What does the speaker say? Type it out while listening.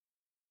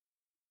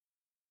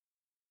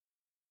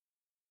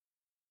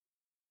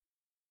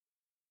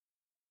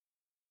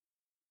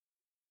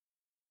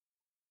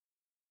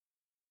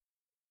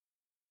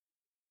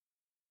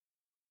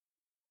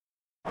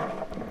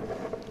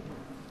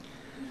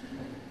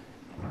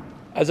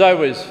As I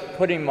was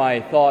putting my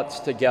thoughts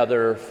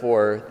together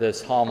for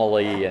this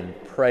homily and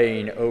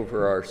praying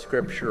over our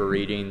scripture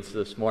readings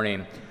this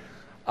morning,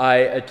 I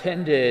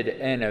attended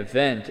an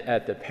event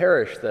at the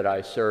parish that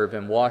I serve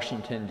in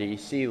Washington,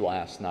 D.C.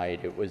 last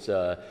night. It was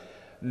a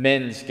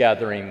men's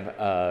gathering.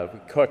 We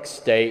cooked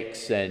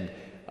steaks and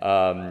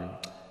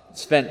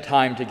spent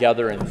time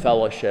together in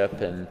fellowship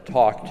and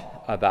talked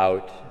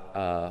about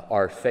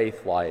our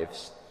faith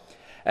lives.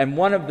 And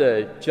one of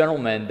the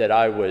gentlemen that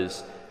I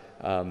was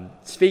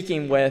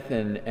speaking with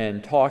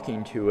and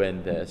talking to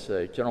in this,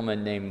 a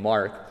gentleman named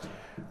Mark,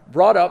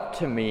 brought up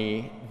to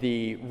me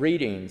the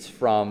readings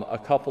from a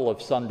couple of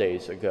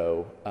Sundays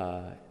ago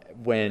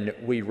when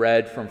we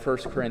read from 1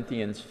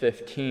 Corinthians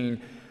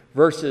 15,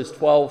 verses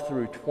 12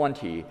 through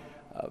 20,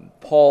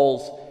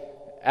 Paul's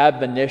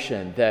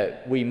admonition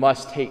that we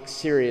must take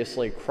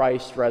seriously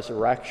Christ's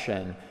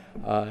resurrection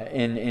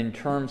in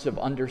terms of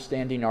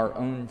understanding our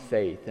own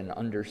faith and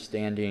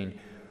understanding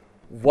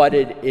what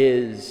it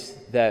is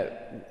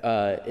that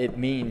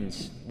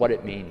what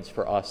it means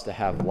for us to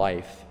have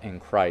life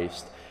in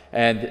Christ.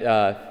 And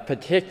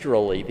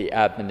particularly the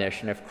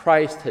admonition, if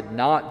Christ had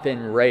not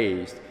been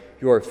raised,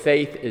 your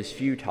faith is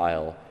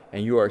futile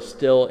and you are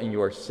still in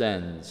your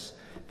sins.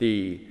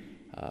 The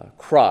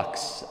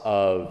crux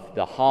of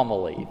the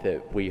homily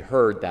that we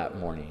heard that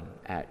morning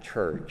at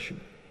church.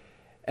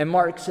 And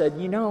Mark said,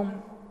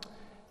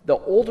 the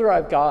older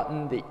I've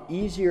gotten, the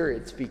easier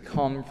it's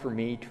become for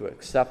me to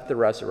accept the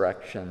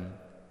resurrection.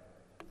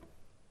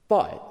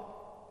 But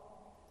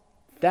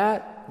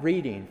that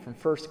reading from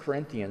 1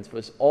 Corinthians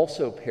was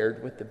also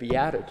paired with the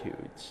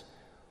Beatitudes.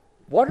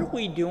 What are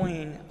we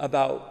doing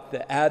about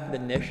the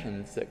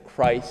admonitions that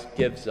Christ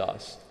gives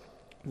us,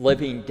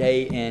 living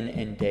day in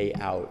and day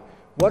out?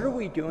 What are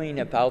we doing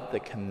about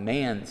the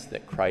commands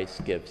that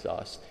Christ gives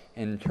us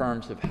in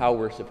terms of how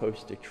we're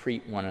supposed to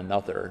treat one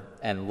another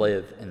and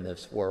live in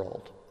this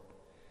world?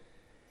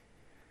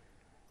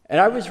 And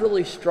I was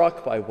really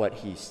struck by what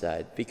he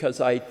said, because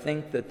I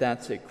think that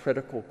that's a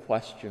critical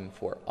question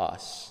for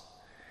us.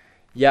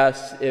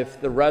 Yes,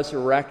 if the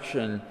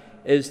resurrection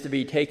is to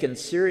be taken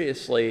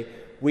seriously,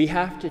 we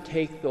have to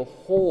take the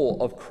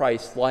whole of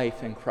Christ's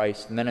life and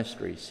Christ's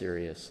ministry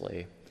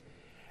seriously.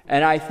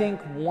 And I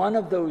think one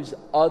of those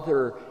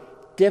other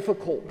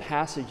difficult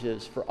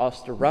passages for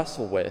us to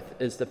wrestle with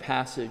is the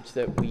passage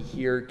that we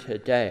hear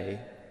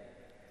today.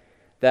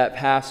 That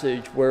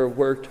passage where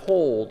we're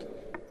told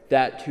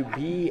that to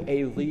be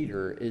a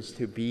leader is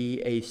to be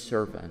a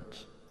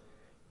servant,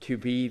 to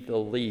be the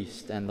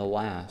least and the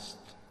last.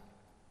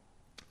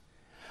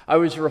 I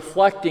was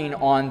reflecting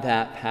on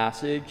that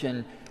passage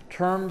in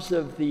terms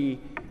of the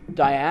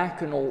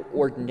diaconal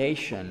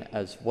ordination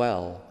as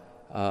well.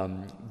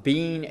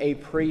 Being a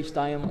priest,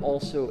 I am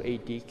also a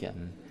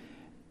deacon.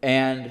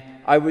 And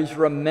I was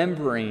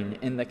remembering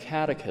in the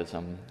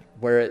catechism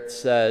where it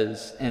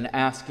says, in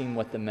asking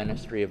what the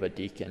ministry of a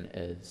deacon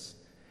is,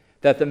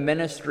 that the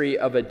ministry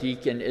of a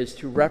deacon is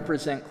to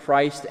represent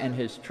Christ and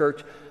his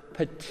church,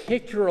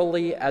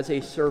 particularly as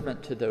a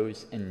servant to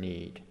those in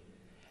need,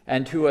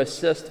 and to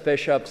assist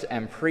bishops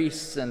and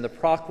priests in the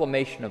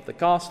proclamation of the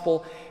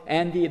gospel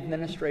and the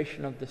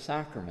administration of the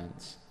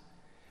sacraments.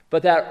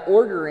 But that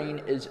ordering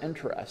is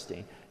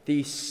interesting.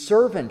 The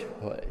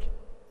servanthood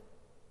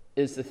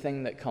is the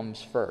thing that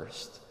comes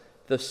first.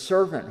 The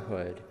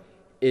servanthood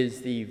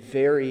is the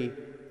very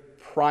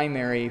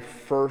primary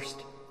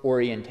first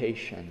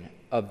orientation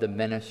of the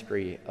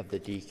ministry of the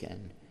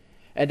deacon.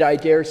 And I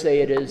dare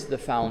say it is the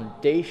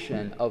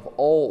foundation of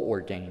all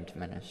ordained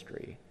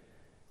ministry,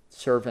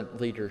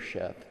 servant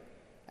leadership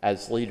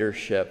as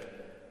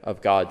leadership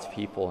of God's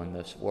people in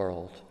this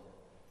world.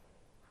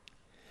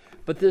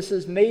 But this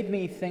has made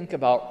me think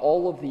about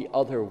all of the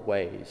other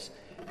ways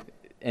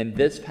in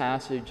this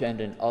passage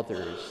and in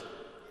others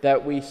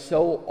that we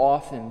so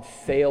often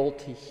fail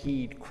to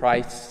heed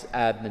Christ's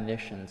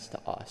admonitions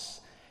to us,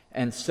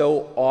 and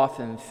so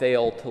often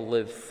fail to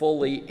live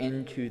fully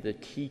into the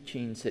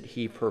teachings that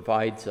he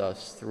provides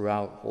us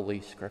throughout Holy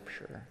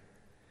Scripture.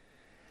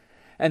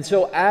 And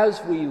so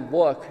as we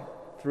look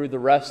through the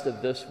rest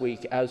of this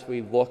week, as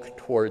we look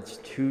towards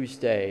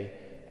Tuesday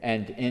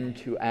and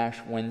into Ash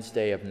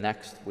Wednesday of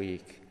next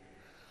week,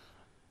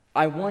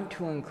 I want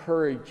to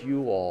encourage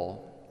you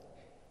all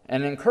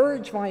and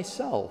encourage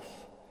myself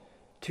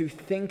to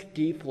think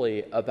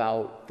deeply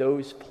about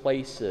those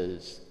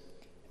places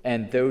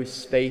and those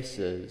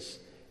spaces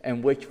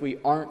in which we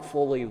aren't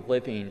fully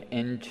living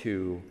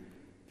into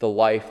the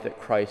life that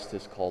Christ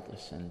has called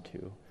us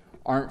into,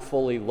 aren't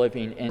fully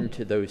living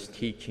into those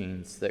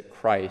teachings that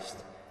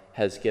Christ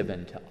has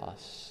given to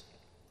us.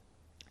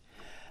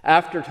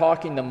 After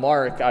talking to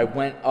Mark, I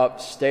went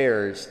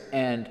upstairs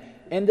and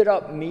ended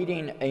up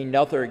meeting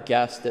another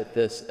guest at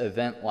this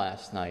event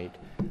last night,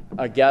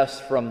 a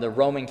guest from the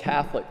Roman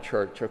Catholic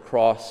Church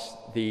across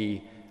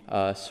the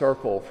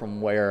circle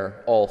from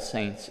where All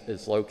Saints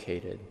is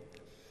located.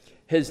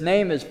 His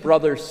name is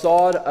Brother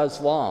Saud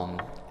Aslam,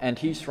 and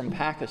he's from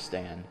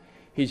Pakistan.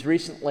 He's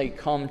recently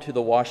come to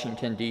the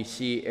Washington,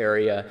 D.C.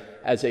 area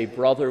as a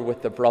brother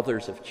with the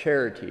Brothers of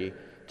Charity,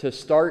 to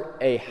start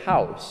a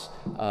house.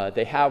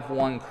 They have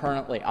one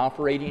currently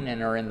operating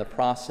and are in the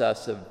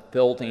process of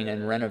building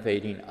and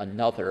renovating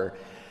another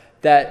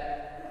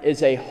that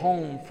is a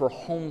home for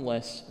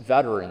homeless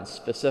veterans,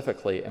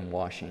 specifically in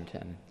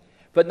Washington.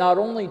 But not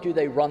only do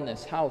they run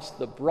this house,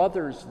 the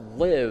brothers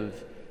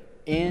live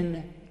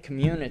in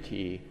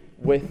community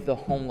with the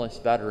homeless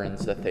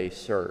veterans that they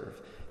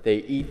serve. They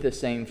eat the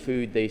same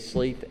food, they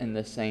sleep in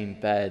the same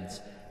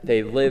beds,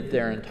 they live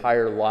their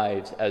entire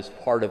lives as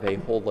part of a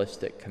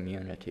holistic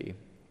community.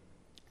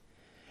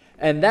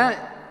 And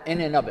that, in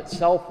and of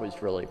itself,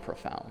 was really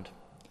profound.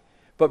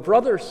 But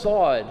Brother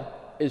Saud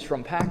is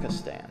from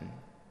Pakistan.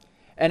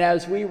 And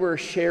as we were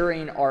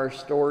sharing our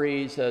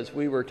stories, as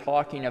we were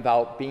talking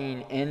about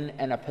being in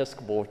an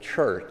Episcopal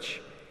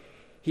church,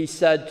 he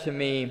said to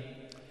me,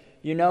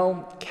 you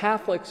know,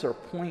 Catholics are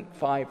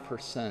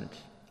 0.5%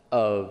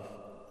 of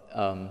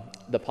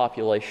the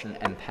population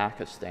in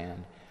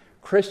Pakistan.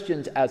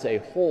 Christians as a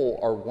whole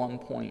are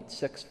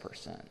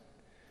 1.6%.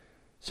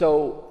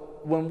 So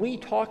when we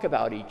talk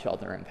about each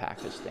other in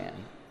Pakistan,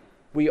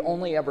 we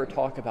only ever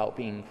talk about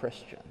being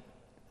Christian,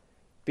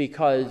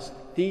 because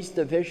these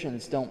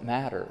divisions don't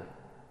matter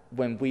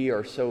when we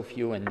are so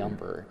few in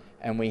number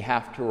and we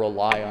have to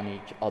rely on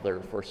each other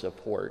for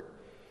support.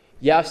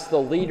 Yes, the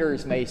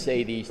leaders may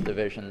say these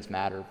divisions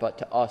matter, but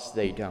to us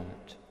they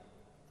don't.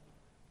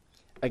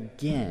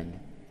 Again,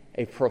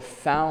 a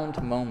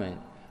profound moment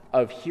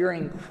of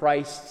hearing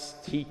Christ's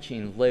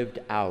teaching lived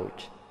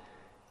out,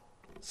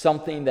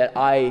 something that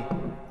I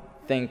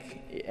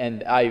think,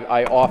 and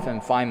I often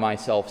find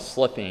myself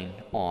slipping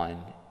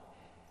on,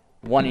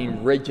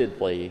 wanting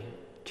rigidly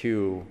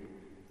to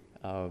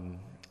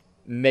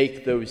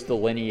make those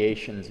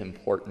delineations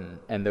important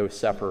and those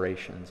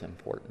separations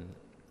important.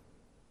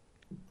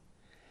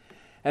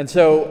 And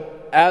so,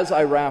 as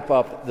I wrap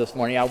up this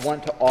morning, I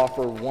want to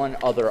offer one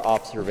other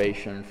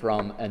observation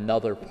from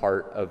another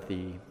part of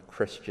the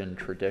Christian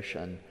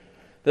tradition.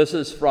 This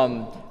is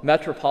from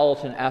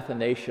Metropolitan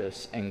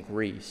Athanasius in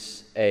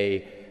Greece,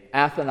 a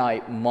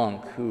Athonite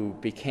monk who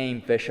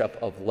became Bishop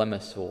of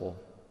Limassol.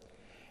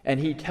 And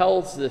he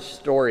tells this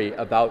story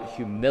about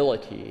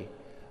humility,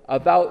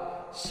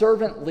 about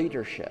servant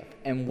leadership,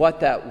 and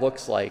what that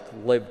looks like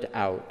lived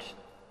out.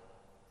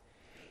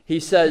 He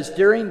says,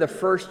 during the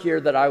first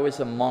year that I was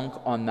a monk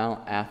on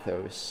Mount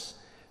Athos,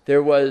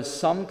 there was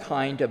some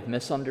kind of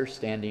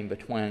misunderstanding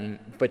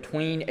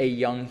between a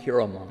young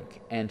hieromonk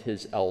and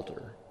his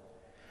elder.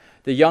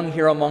 The young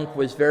hieromonk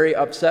was very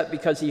upset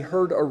because he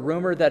heard a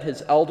rumor that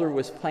his elder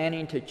was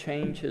planning to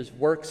change his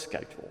work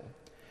schedule.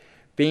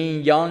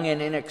 Being young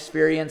and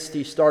inexperienced,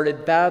 he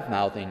started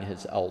bad-mouthing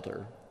his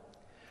elder.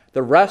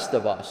 The rest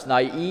of us,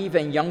 naive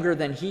and younger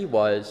than he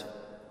was,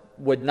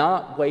 would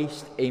not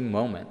waste a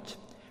moment.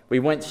 We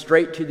went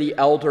straight to the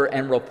elder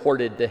and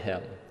reported to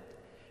him.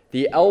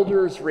 The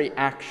elder's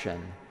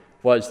reaction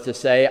was to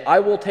say, I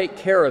will take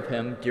care of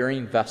him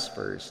during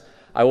Vespers.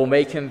 I will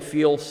make him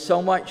feel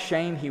so much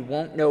shame he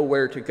won't know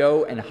where to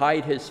go and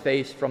hide his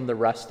face from the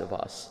rest of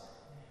us.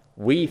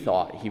 We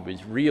thought he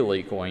was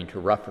really going to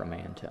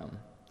reprimand him.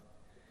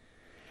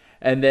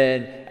 And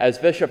then, as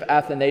Bishop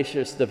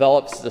Athanasius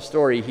develops the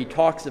story, he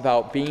talks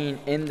about being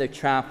in the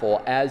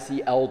chapel as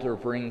the elder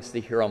brings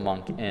the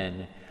hieromonk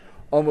in,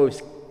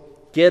 almost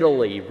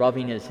giddily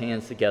rubbing his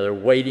hands together,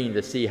 waiting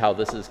to see how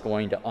this is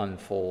going to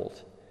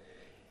unfold.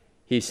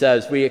 He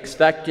says, we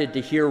expected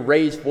to hear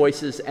raised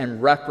voices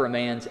and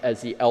reprimands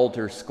as the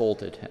elder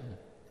scolded him.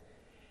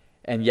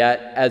 And yet,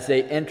 as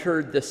they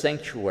entered the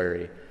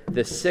sanctuary,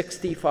 the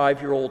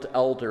 65-year-old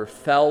elder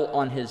fell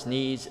on his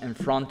knees in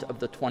front of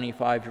the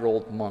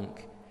 25-year-old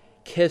monk,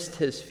 kissed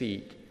his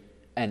feet,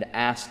 and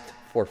asked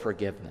for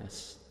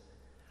forgiveness.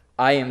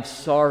 I am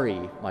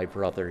sorry, my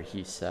brother,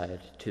 he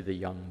said to the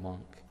young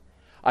monk.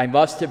 I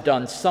must have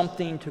done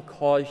something to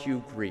cause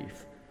you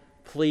grief.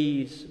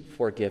 Please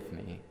forgive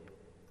me.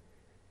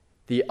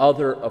 The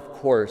other, of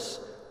course,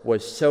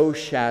 was so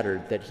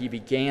shattered that he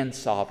began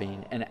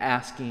sobbing and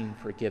asking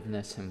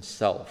forgiveness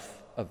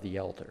himself of the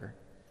elder.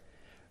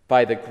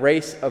 By the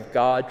grace of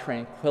God,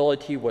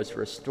 tranquility was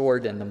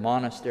restored in the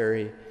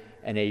monastery,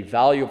 and a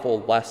valuable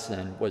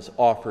lesson was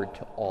offered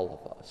to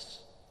all of us.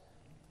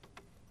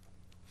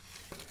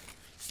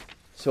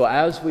 So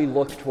as we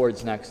look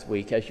towards next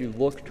week, as you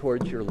look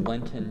towards your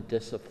Lenten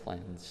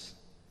disciplines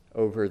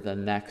over the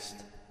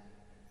next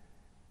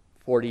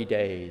 40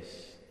 days,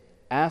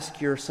 ask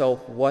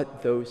yourself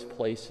what those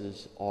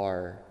places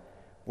are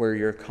where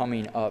you're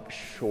coming up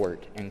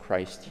short in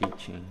Christ's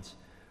teachings.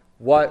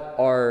 What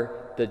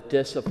are the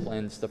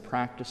disciplines, the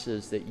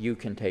practices that you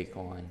can take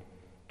on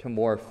to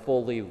more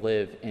fully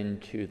live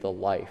into the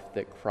life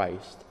that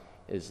Christ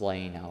is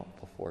laying out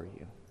before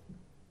you?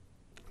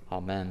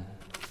 Amen.